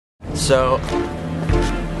So,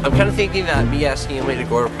 I'm kind of thinking that me asking Emily to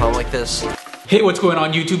go to prom like this. Hey, what's going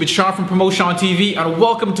on YouTube? It's Sean from PromoSeanTV and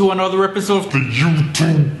welcome to another episode of the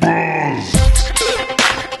YouTubers.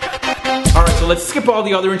 Alright, so let's skip all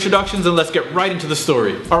the other introductions and let's get right into the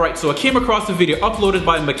story. Alright, so I came across a video uploaded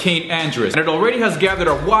by McCain Andrews and it already has gathered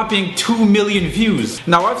a whopping 2 million views.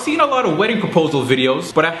 Now, I've seen a lot of wedding proposal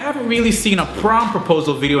videos, but I haven't really seen a prom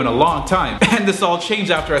proposal video in a long time. And this all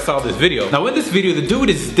changed after I saw this video. Now, in this video, the dude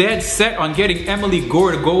is dead set on getting Emily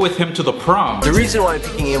Gore to go with him to the prom. The reason why I'm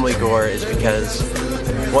picking Emily Gore is because,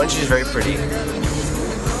 one, she's very pretty.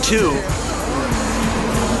 Two,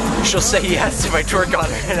 she'll say yes if I twerk on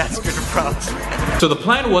her and ask her to prom. So the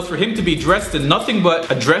plan was for him to be dressed in nothing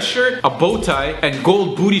but a dress shirt, a bow tie, and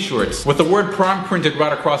gold booty shorts with the word prom printed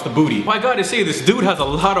right across the booty. I gotta say, this dude has a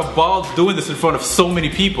lot of balls doing this in front of so many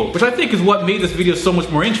people, which I think is what made this video so much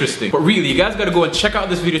more interesting. But really, you guys gotta go and check out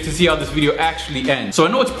this video to see how this video actually ends. So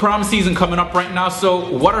I know it's prom season coming up right now, so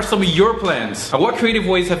what are some of your plans? And what creative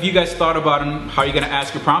ways have you guys thought about and how are you gonna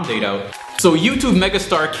ask your prom date out? So YouTube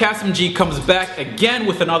megastar Kasim G comes back again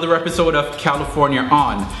with another episode of California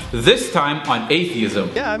On, this time on atheism.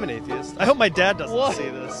 Yeah, I'm an atheist. I hope my dad doesn't see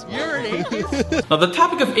this. You're an atheist? Now, the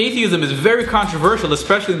topic of atheism is very controversial,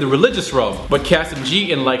 especially in the religious realm, but Kasim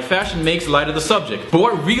G, in like fashion, makes light of the subject. But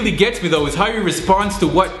what really gets me though is how he responds to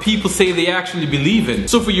what people say they actually believe in.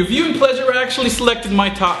 So for your viewing pleasure, I actually selected my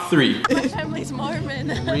top 3. My family's Mormon.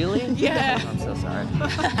 Really? Yeah. I'm so sorry.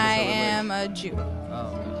 I am a Jew.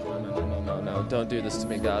 No, don't do this to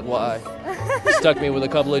me, God. Why? Stuck me with a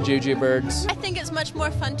couple of juju birds. I think it's much more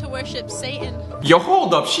fun to worship Satan. Yo,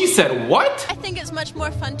 hold up, she said what? I think it's much more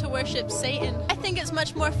fun to worship Satan. I think it's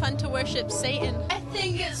much more fun to worship Satan. I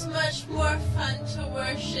think it's much more fun to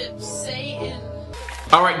worship Satan.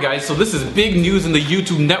 Alright guys, so this is big news in the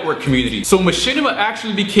YouTube network community. So Machinima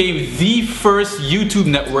actually became the first YouTube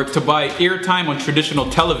network to buy airtime on traditional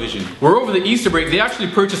television. Where over the Easter break, they actually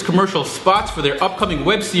purchased commercial spots for their upcoming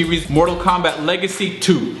web series, Mortal Kombat Legacy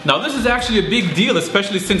 2. Now this is actually a big deal,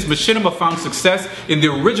 especially since Machinima found success in the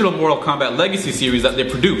original Mortal Kombat Legacy series that they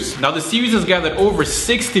produced. Now the series has gathered over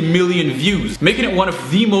 60 million views, making it one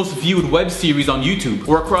of the most viewed web series on YouTube,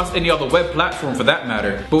 or across any other web platform for that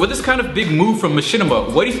matter. But with this kind of big move from Machinima,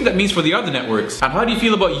 what do you think that means for the other networks? And how do you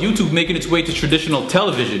feel about YouTube making its way to traditional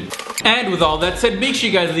television? And with all that said, make sure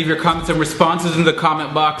you guys leave your comments and responses in the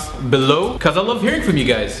comment box below, because I love hearing from you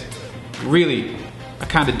guys. Really, I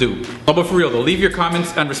kinda do. Oh, but for real though, leave your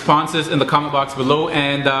comments and responses in the comment box below.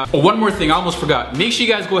 And one more thing, I almost forgot. Make sure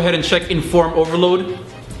you guys go ahead and check Inform Overload,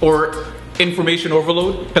 or Information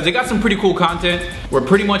Overload, because they got some pretty cool content where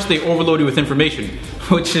pretty much they overload you with information,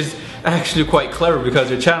 which is actually quite clever because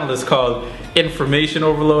your channel is called Information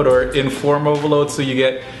Overload or Inform Overload, so you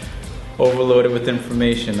get overloaded with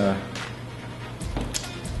information. I'm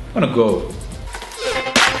gonna go.